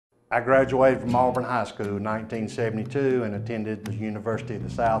I graduated from Auburn High School in 1972 and attended the University of the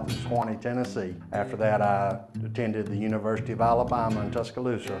South in Sewanee, Tennessee. After that, I attended the University of Alabama in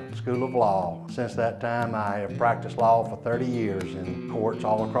Tuscaloosa School of Law. Since that time, I have practiced law for 30 years in courts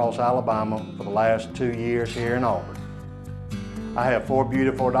all across Alabama for the last 2 years here in Auburn. I have 4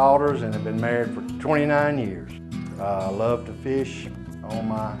 beautiful daughters and have been married for 29 years. I love to fish on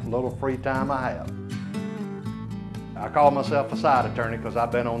my little free time I have. I call myself a side attorney because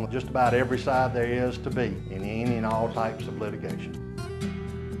I've been on just about every side there is to be in any and all types of litigation.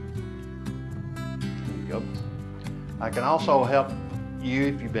 There you go. I can also help you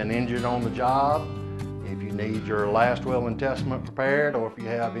if you've been injured on the job, if you need your last will and testament prepared, or if you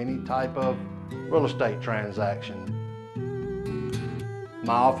have any type of real estate transaction.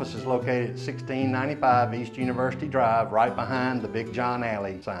 My office is located at 1695 East University Drive, right behind the Big John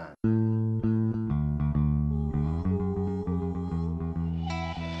Alley sign.